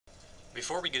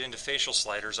Before we get into facial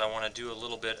sliders, I want to do a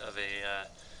little bit of a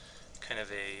kind of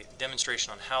a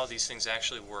demonstration on how these things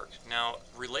actually work. Now,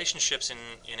 relationships in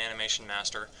Animation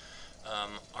Master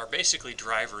are basically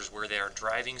drivers where they are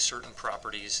driving certain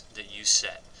properties that you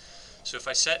set. So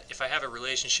if I have a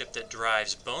relationship that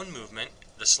drives bone movement,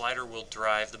 the slider will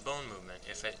drive the bone movement.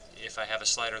 If I have a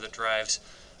slider that drives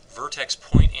vertex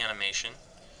point animation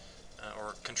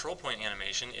or control point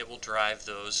animation, it will drive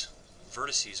those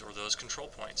vertices or those control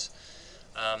points.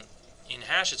 In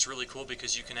Hash, it's really cool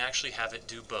because you can actually have it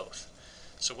do both.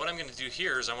 So what I'm going to do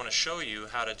here is I want to show you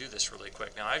how to do this really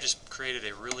quick. Now, I've just created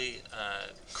a really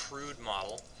crude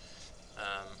model,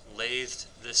 lathed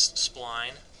this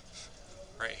spline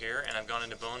right here, and I've gone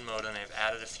into bone mode and I've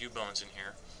added a few bones in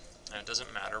here. And it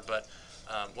doesn't matter, but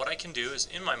what I can do is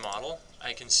in my model,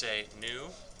 I can say new,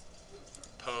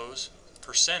 pose,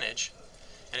 percentage,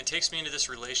 and it takes me into this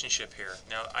relationship here.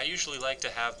 Now, I usually like to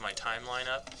have my timeline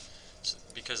up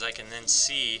because I can then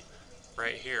see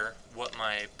right here what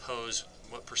my pose,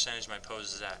 what percentage my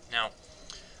pose is at. Now,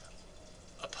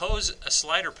 a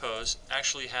slider pose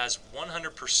actually has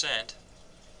 100%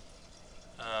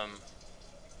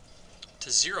 to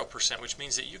 0%, which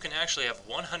means that you can actually have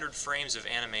 100 frames of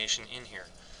animation in here.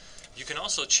 You can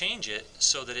also change it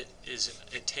so that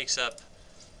it takes up,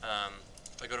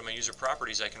 if I go to my user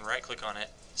properties, I can right click on it,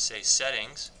 say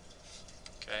settings,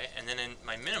 okay, and then in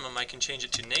my minimum I can change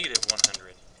it to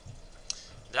 -100.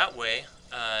 That way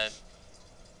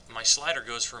my slider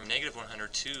goes from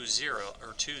 -100 to 0,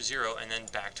 or to 0, and then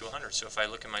back to 100. So if I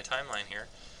look at my timeline here,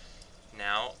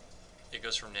 now it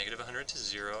goes from -100 to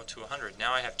 0 to 100.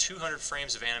 Now I have 200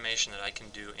 frames of animation that I can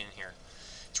do in here.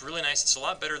 It's really nice. It's a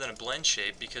lot better than a blend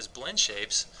shape because blend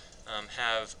shapes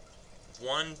have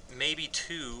one, maybe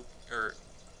two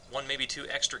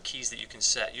extra keys that you can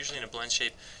set. Usually in a blend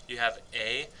shape you have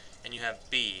A and you have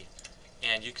B,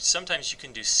 and sometimes you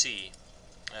can do C,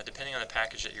 depending on the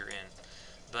package that you're in.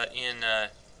 But in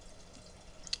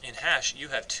Hash, you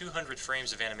have 200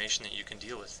 frames of animation that you can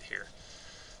deal with here.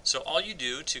 So all you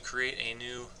do to create a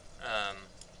new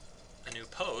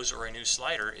pose or a new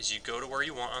slider is you go to where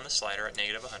you want on the slider at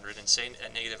 -100 and say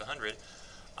at -100,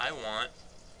 I want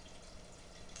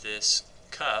this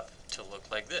cup to look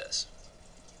like this.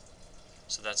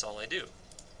 So that's all I do.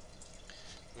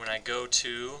 When I go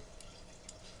to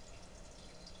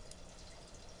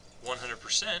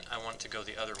 100%, I want it to go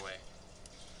the other way.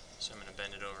 So I'm going to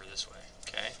bend it over this way.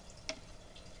 Okay.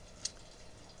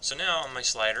 So now on my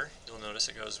slider, you'll notice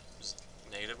it goes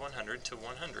 -100 to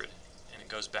 100, and it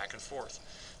goes back and forth.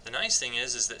 The nice thing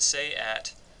is that say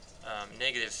at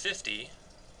 -50,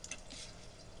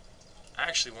 I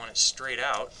actually want it straight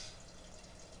out,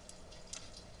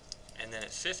 and then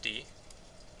at 50,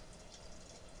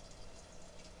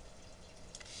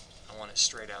 I want it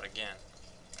straight out again.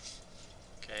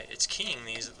 Okay, it's keying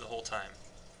these the whole time.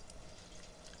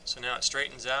 So now it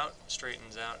straightens out,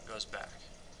 goes back.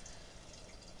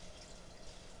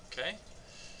 Okay,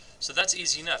 so that's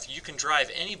easy enough. You can drive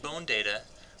any bone data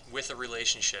with a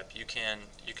relationship. You can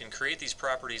create these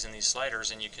properties in these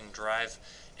sliders, and you can drive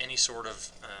any sort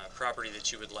of property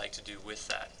that you would like to do with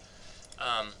that.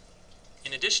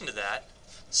 In addition to that,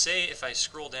 say if I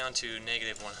scroll down to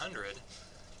 -100,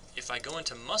 if I go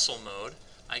into muscle mode,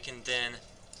 I can then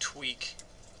tweak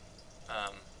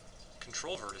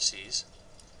control vertices,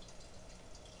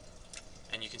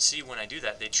 and you can see when I do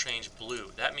that they change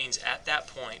blue. That means at that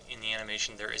point in the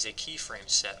animation there is a keyframe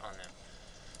set on them.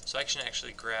 So I can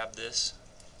actually grab this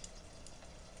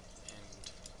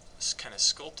and just kind of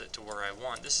sculpt it to where I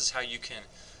want. This is how you can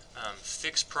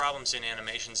fix problems in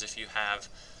animations. If you have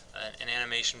an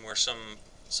animation where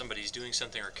somebody's doing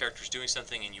something or a character's doing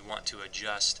something and you want to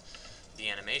adjust the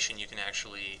animation, you can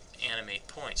actually animate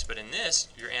points. But in this,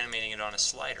 you're animating it on a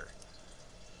slider.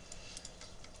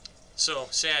 So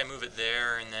say I move it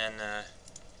there, and then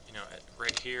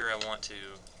right here I want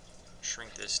to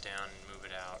shrink this down and move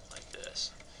it out like this,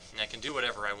 and I can do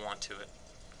whatever I want to it.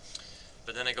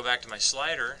 But then I go back to my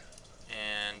slider,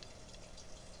 and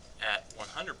at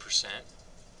 100%,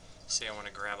 say I want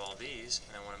to grab all these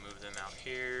and I want to move them out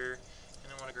here,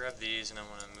 and I want to grab these and I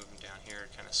want to move them down here,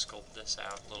 kind of sculpt this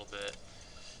out a little bit,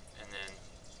 and then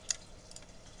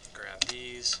grab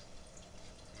these,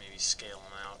 maybe scale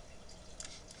them out,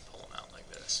 pull them out like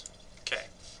this. Okay,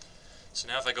 so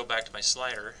now if I go back to my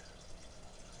slider,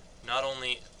 not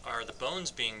only are the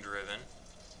bones being driven,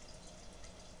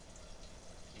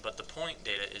 but the point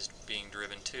data is being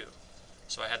driven too.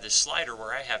 So I have this slider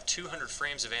where I have 200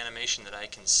 frames of animation that I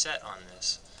can set on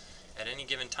this at any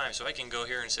given time. So I can go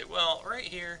here and say, well, right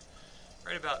here,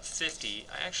 right about 50,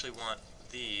 I actually want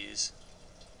these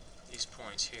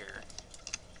points here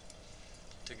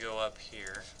go up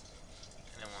here,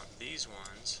 and I want these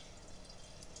ones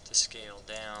to scale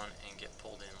down and get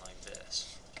pulled in like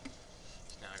this.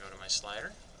 So now I go to my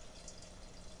slider,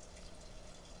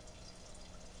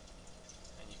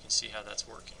 and you can see how that's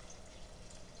working.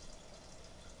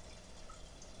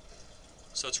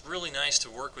 So it's really nice to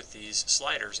work with these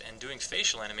sliders, and doing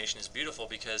facial animation is beautiful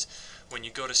because when you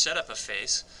go to set up a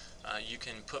face, you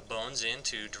can put bones in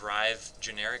to drive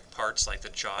generic parts like the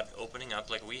jaw opening up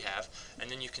like we have,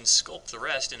 and then you can sculpt the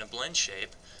rest in a blend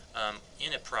shape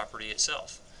in a property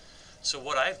itself. So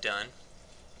what I've done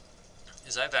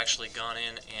is I've actually gone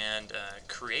in and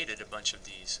created a bunch of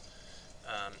these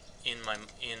in my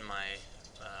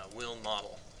will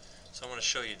model. So I want to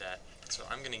show you that. So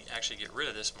I'm going to actually get rid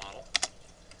of this model,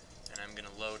 and I'm going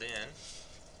to load in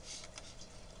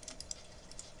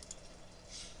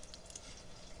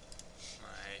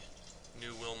my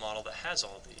new will model that has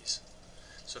all these.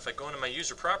 So if I go into my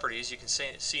user properties, you can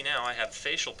see now I have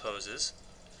facial poses.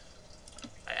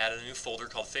 I added a new folder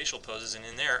called facial poses, and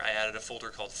in there I added a folder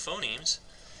called phonemes,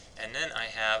 and then I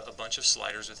have a bunch of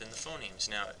sliders within the phonemes.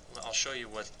 Now I'll show you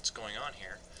what's going on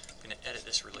here. I'm going to edit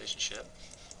this relationship.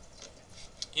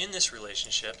 In this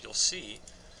relationship, you'll see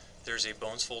there's a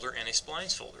bones folder and a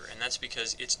splines folder, and that's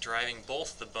because it's driving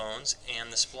both the bones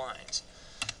and the splines.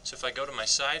 So if I go to my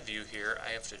side view here,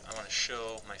 I want to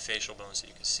show my facial bones so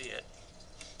you can see it.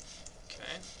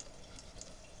 Okay.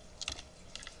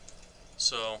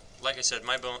 So, like I said,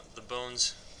 the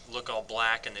bones look all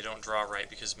black and they don't draw right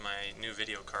because my new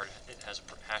video card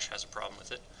Hash has a problem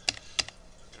with it.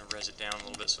 I'm going to res it down a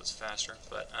little bit so it's faster,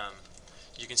 but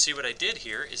you can see what I did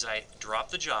here is I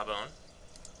dropped the jawbone.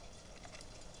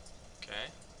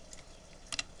 Okay.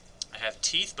 I have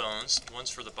teeth bones, one's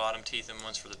for the bottom teeth and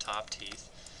one's for the top teeth,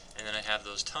 and then I have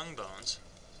those tongue bones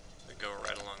that go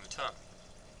right along the tongue.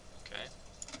 Okay.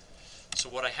 So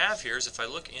what I have here is, if I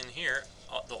look in here,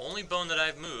 the only bone that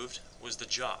I've moved was the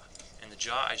jaw, and the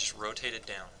jaw I just rotated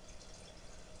down,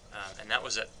 and that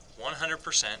was at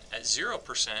 100%. At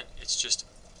 0%, it's just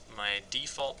my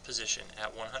default position.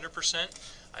 At 100%,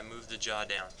 I move the jaw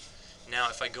down. Now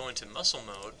if I go into muscle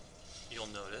mode, you'll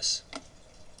notice,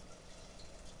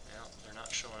 well, they're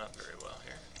not showing up very well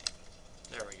here.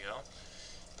 There we go.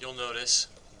 You'll notice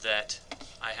that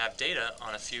I have data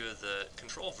on a few of the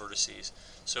control vertices.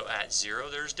 So at 0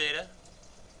 there's data,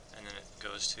 and then it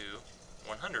goes to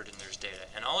 100 and there's data.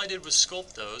 And all I did was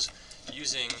sculpt those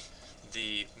using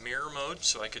the mirror mode,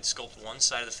 so I could sculpt one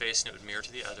side of the face and it would mirror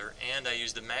to the other, and I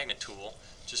used the magnet tool,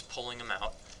 just pulling them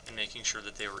out and making sure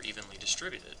that they were evenly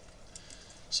distributed.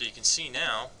 So you can see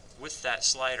now, with that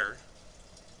slider,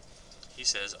 he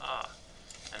says, ah.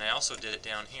 And I also did it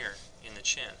down here in the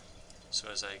chin. So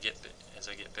as I get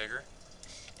bigger,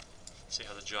 see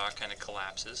how the jaw kind of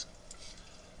collapses.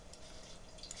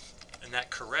 And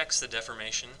that corrects the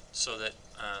deformation so that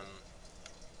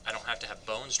I don't have to have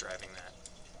bones driving that.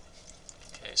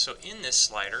 Okay, so in this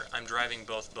slider, I'm driving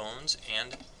both bones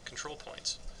and control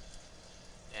points.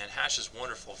 And Hash is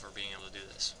wonderful for being able to do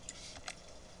this.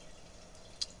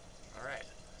 Alright,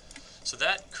 so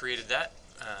that created that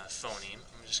phoneme.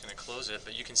 I'm just going to close it,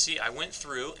 but you can see I went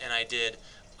through and I did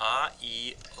A,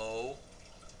 E, O,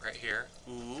 right here,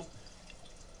 oo,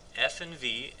 F and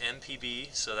V,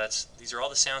 MPB, so these are all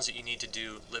the sounds that you need to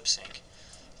do lip sync.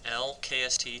 L,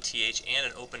 KST, TH, and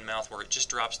an open mouth where it just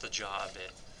drops the jaw a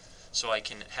bit. So I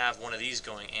can have one of these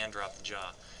going and drop the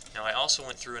jaw. Now I also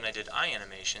went through and I did eye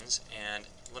animations, and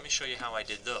let me show you how I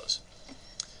did those.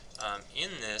 In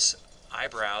this,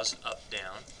 eyebrows up,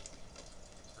 down,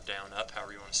 or down, up,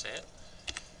 however you want to say it,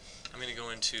 I'm going to go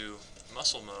into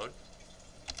muscle mode,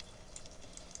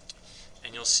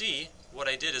 and you'll see what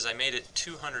I did is I made it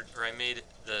 200, or I made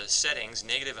the settings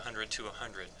negative 100 to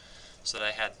 100, so that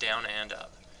I had down and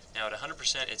up. Now at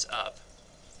 100% it's up,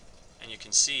 and you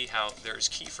can see how there's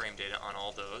keyframe data on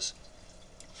all those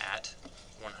at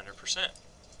 100%.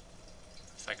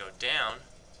 If I go down,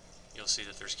 you'll see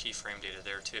that there's keyframe data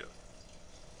there too.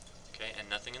 Okay, and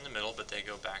nothing in the middle, but they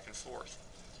go back and forth.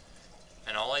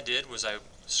 And all I did was I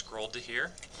scrolled to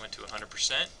here, went to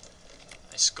 100%,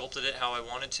 I sculpted it how I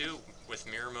wanted to with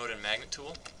mirror mode and magnet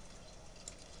tool,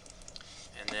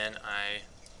 and then I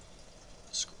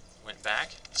went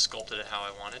back, sculpted it how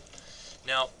I wanted.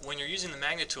 Now, when you're using the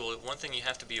magnet tool, one thing you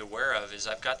have to be aware of is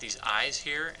I've got these eyes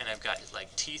here, and I've got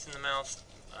like teeth in the mouth,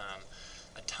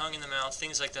 a tongue in the mouth,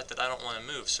 things like that that I don't want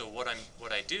to move. So what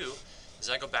I do is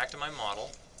I go back to my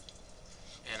model,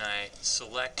 and I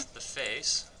select the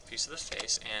face, piece of the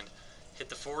face, and hit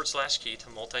the / key to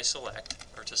multi-select,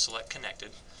 or to select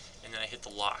connected, and then I hit the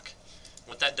lock.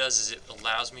 What that does is it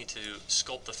allows me to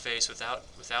sculpt the face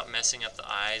without messing up the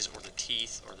eyes or the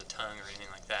teeth or the tongue or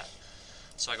anything like that.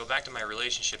 So I go back to my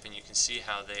relationship and you can see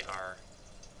how they are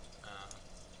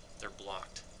they're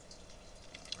blocked,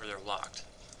 or they're locked.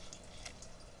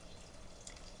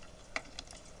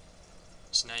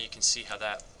 So now you can see how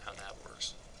that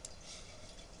works.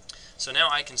 So now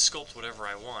I can sculpt whatever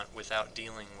I want without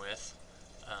dealing with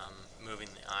moving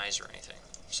the eyes or anything.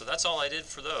 So that's all I did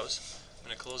for those. I'm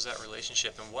going to close that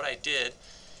relationship, and what I did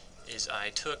is I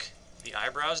took the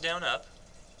eyebrows down up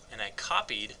and I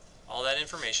copied all that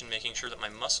information, making sure that my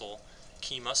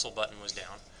key muscle button was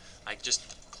down. I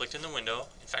just clicked in the window.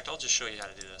 In fact, I'll just show you how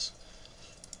to do this.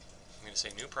 I'm going to say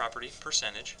new property,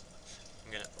 percentage.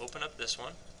 I'm going to open up this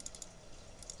one.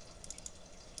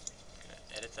 I'm going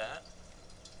to edit that.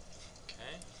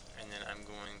 Okay, and then I'm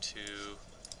going to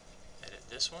edit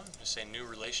this one. Just say new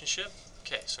relationship.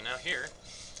 Okay, so now here,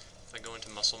 if I go into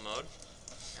muscle mode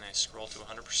and I scroll to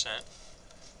 100%,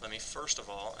 let me first of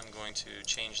all, I'm going to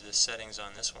change the settings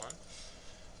on this one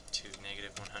to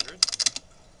 -100.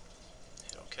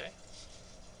 Hit OK.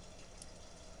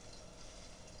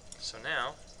 So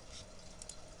now,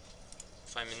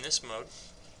 if I'm in this mode,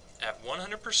 at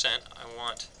 100%, I'm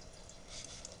going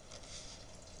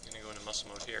to go into muscle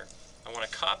mode here. I want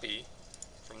to copy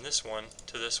from this one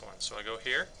to this one. So I go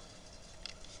here,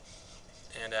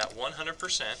 and at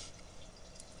 100%,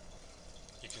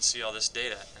 you can see all this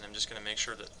data, and I'm just going to make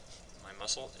sure that my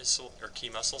muscle is key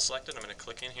muscle selected. I'm going to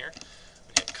click in here,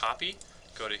 and hit copy,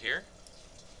 go to here,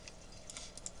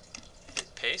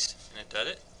 hit paste, and it did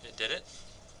it. It did it.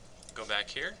 Go back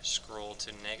here, scroll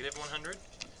to -100,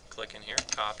 click in here,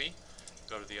 copy,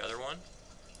 go to the other one,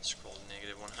 scroll to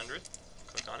 -100,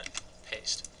 click on it,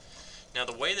 paste. Now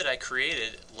the way that I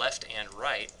created left and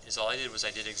right is all I did was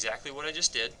I did exactly what I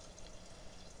just did,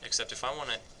 except if I want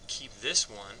to keep this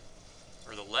one,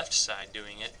 or the left side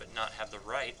doing it, but not have the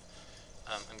right,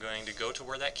 I'm going to go to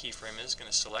where that keyframe is,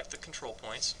 going to select the control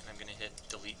points, and I'm going to hit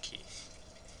delete key.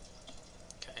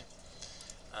 Okay,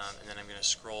 and then I'm going to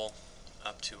scroll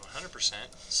up to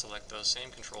 100%, select those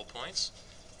same control points,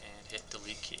 and hit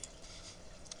delete key.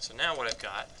 So now what I've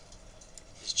got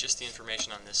is just the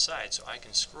information on this side, so I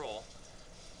can scroll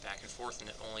back and forth and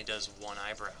it only does one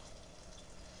eyebrow.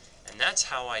 And that's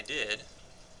how I did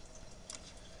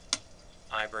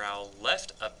eyebrow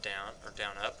left up down, or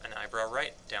down up, and eyebrow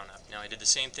right down up. Now I did the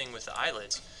same thing with the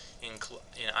eyelids. In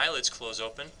eyelids close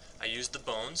open, I used the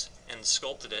bones and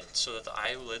sculpted it so that the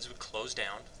eyelids would close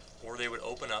down, or they would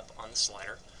open up on the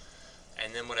slider.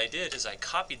 And then what I did is I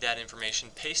copied that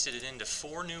information, pasted it into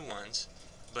 4 new ones,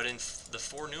 but in the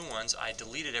 4 new ones I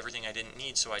deleted everything I didn't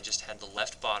need, so I just had the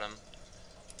left bottom,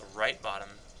 the right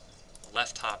bottom, the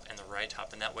left top, and the right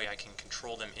top, and that way I can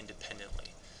control them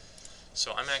independently.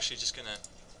 So I'm actually just going to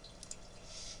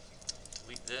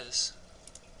delete this,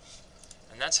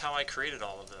 and that's how I created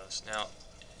all of those. Now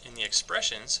in the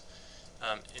expressions,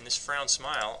 in this frown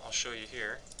smile, I'll show you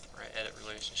here, where I edit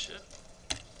relationship.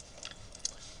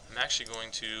 I'm actually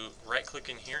going to right click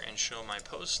in here and show my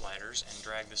pose sliders and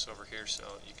drag this over here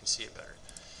so you can see it better.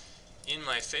 In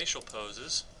my facial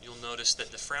poses, you'll notice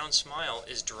that the frown smile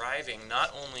is driving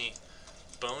not only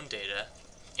bone data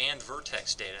and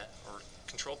vertex data, or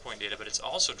control point data, but it's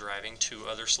also driving 2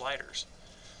 other sliders.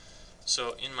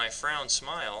 So in my frown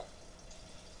smile,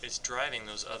 it's driving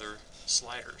those other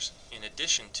sliders in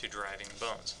addition to driving the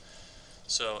bones.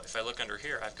 So if I look under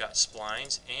here, I've got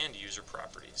splines and user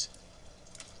properties.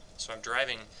 So I'm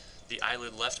driving the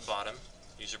eyelid left bottom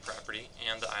user property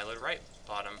and the eyelid right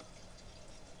bottom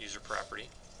user property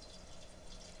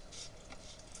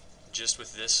just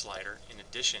with this slider, in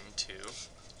addition to,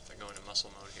 if I go into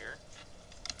muscle mode here,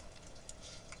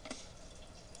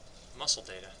 muscle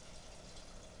data.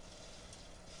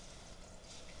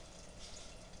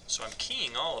 So I'm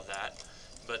keying all of that,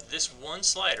 but this one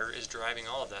slider is driving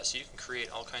all of that. So you can create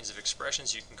all kinds of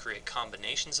expressions, you can create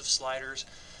combinations of sliders,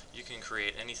 you can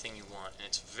create anything you want, and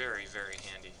it's very, very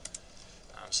handy.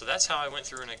 So that's how I went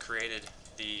through and I created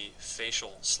the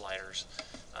facial sliders.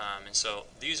 And so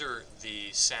these are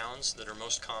the sounds that are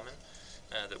most common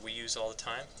that we use all the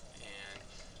time, and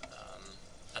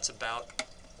that's about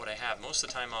what I have. Most of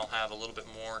the time I'll have a little bit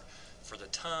more for the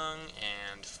tongue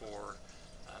and for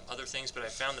other things, but I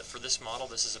found that for this model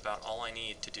this is about all I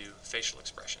need to do facial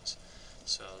expressions.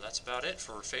 So that's about it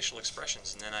for facial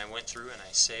expressions, and then I went through and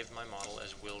I saved my model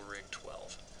as WillRig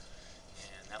 12,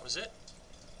 and that was it.